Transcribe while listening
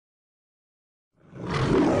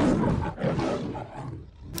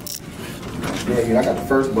Yeah, I got the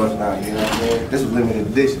first bus now, you know what I'm saying? This was limited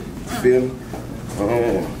edition, you feel me?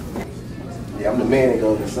 Yeah, I'm the man that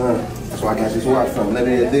goes in the sun. That's why I got this watch from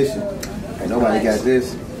limited edition. Ain't nobody got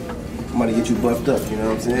this. I'm gonna get you buffed up, you know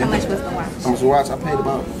what I'm saying? How much was the watch? How much the watch? I paid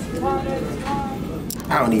about,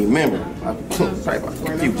 I don't even remember. Probably about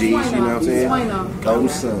a few G's, you know what I'm saying? Golden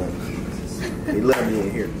Sun. They love me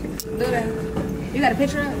in here. You got a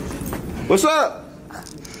picture up? What's up?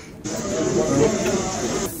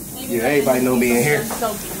 Yeah, everybody know me in here.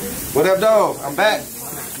 What up, dog? I'm back.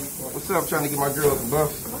 What's up? I'm trying to get my girl some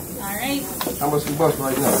buffs. Alright. How much the buffs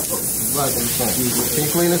right now? Can you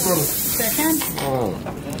clean this for me? Sure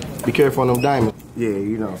can. Be careful on them diamonds. Yeah,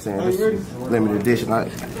 you know what I'm saying. This is limited edition.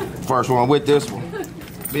 First one with this one.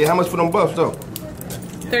 But yeah, how much for them buffs though?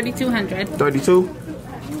 3,200. 32?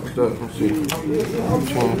 What's up? Let's see. I'm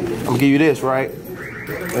gonna give you this, right?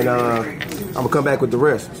 And I'm gonna come back with the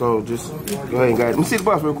rest. So just go ahead and guys. Let me see the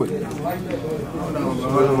buffs real quick.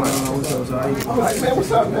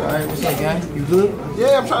 What's up, man? Alright, what's up, guy? You good?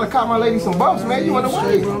 Yeah, I'm trying to cop my lady some buffs, man. You on the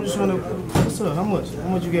way? I'm just trying to. What's up? How much? How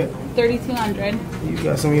much you got? 3,200. You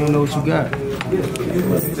got some. You don't know what you got.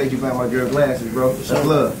 Take you back my girl glasses, bro. That's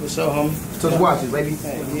love. What's up, homie? Touch watches, baby.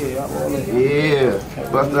 Yeah, I'm all in.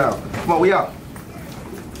 Yeah, bust down. Come on, we out.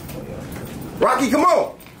 Rocky, come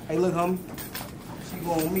on. Hey, look, homie. She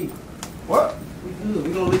going with me. What? We good.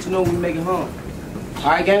 We gonna let you know when we make it home. All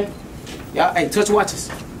right, gang. Y'all, hey, touch watches.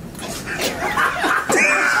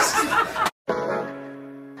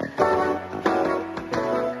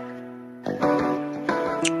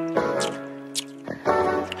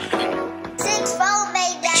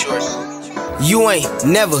 You ain't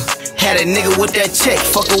never had a nigga with that check.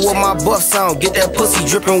 Fuckin' with my buffs on, get that pussy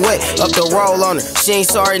drippin' wet. Up the roll on her. She ain't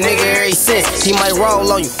sorry, nigga, every cent. He might roll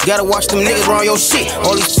on you. Gotta watch them niggas roll your shit.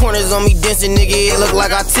 All these pointers on me dancing, nigga, it look like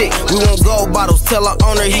I tick. We want gold bottles, tell our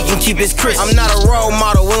owner he can keep his crisp. I'm not a role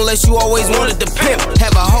model unless you always wanted to pimp.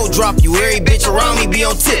 Have a hoe drop you, every bitch around me be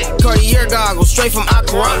on tip. Cartier goggles, straight from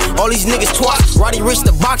Akron. All these niggas twats. Roddy Rich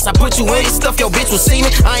the box, I put you in it. Stuff your bitch was semen.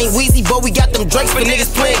 I ain't Weezy, but we got them drakes for niggas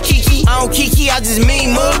playing Kiki. I don't Kiki, I just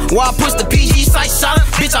mean mud. While I push the PG Cise Shotta.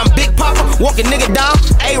 Bitch, I'm Big Papa, walk a nigga down.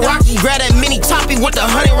 Hey, Rocky, grab that mini toppy with the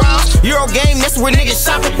 100 rounds. Euro game, that's where niggas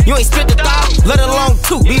shopping. You ain't spit the thou, let alone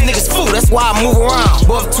two. These niggas fool, that's why I move around.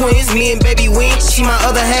 Buff twins, me and baby win. She my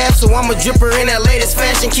other half, so I'ma drip her in that latest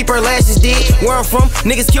fashion. Keep her lashes dead. Where I'm from,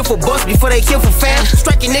 niggas kill for bust before they kill for fam.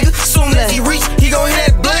 Strike a nigga, soon as he reach, he gon'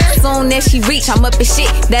 hit that blare. Soon as she reach, I'm up in shit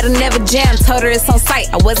that'll never jam. Told her it's on sight,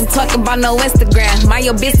 I wasn't talking about no Instagram. Mind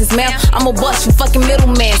your business, ma'am, I'm a bust, you fucking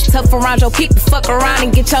middleman. Tough around your people, fuck around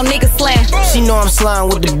and get your nigga slammed. She know I'm sliding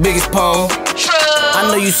with the biggest pole. I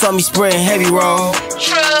know you saw me spraying heavy roll,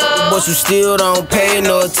 but you still don't pay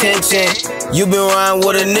no attention. You been riding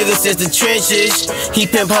with a nigga since the trenches. He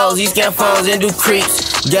pimp hoes, he scam phones and do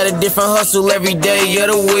creeps. Got a different hustle every day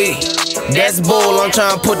of the week. That's bull, I'm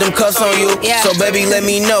trying to put them cuffs on you. So baby, let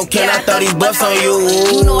me know, can I throw these buffs on you?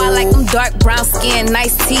 You know I like them dark brown skin,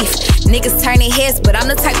 nice teeth. Niggas turn their heads, but I'm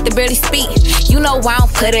the type to barely speak. You know I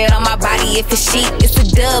don't put it on my body if it's cheap. It's a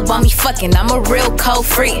dub on me fucking, I'm a real cold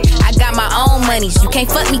freak. I got my own monies, you can't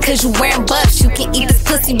fuck me cause you wearing buffs. You can eat this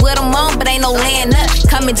pussy with them on, but ain't no laying up.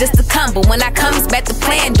 Coming just to come, but when I come it's back to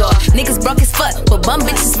playing door. Niggas broke as fuck, but bum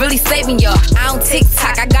bitches really saving y'all. I don't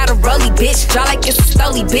TikTok, I got a rollie bitch. Draw like it's a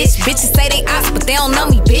stoley bitch. Bitches say they ops, but they don't know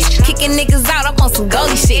me bitch. Kicking niggas out up on some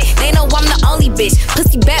goalie shit. They know I'm the only bitch.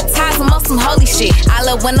 Pussy baptized, I'm on some holy shit. I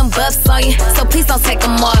love when them buffs on you, so please don't take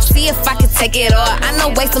them off. See if I can take it off. I know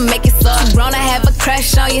ways to make it soft. Grown, I have a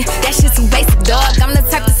crush on you. That shit too basic, dog. I'm the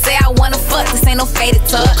type to say I wanna fuck. This ain't no faded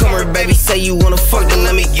talk. Come here, baby, say you wanna fuck, then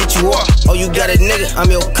let me get you off. Oh, you got a nigga, I'm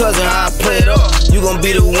your cousin, how I play it off. You gon'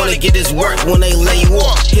 be the one to get this work when they lay you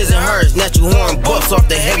off. His and hers, natural horn buffs off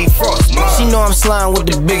the heavy frost. She know I'm sliding with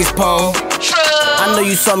the biggest pole. I know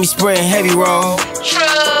you saw me spraying heavy roll,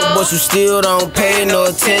 but you still don't pay no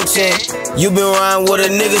attention. You been riding with a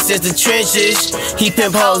nigga since the trenches. He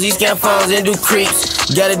pimp hoes, he scam phones and do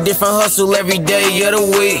creeps. Got a different hustle every day of the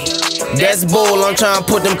week. That's bull, I'm trying to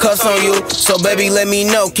put them cuffs on you. So baby, let me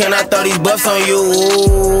know, can I throw these buffs on you?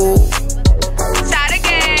 Shotta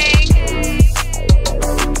gang.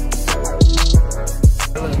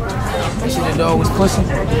 That shit that dog was pushing.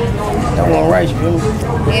 That wasn't right, you feel me?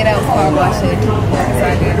 Yeah, that was car wash shit.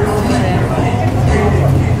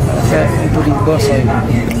 Okay, let me put these buffs on you.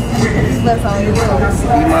 These buffs on you. Be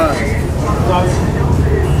mine.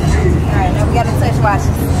 Alright, now we gotta touch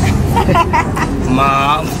washes.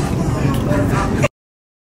 Mom.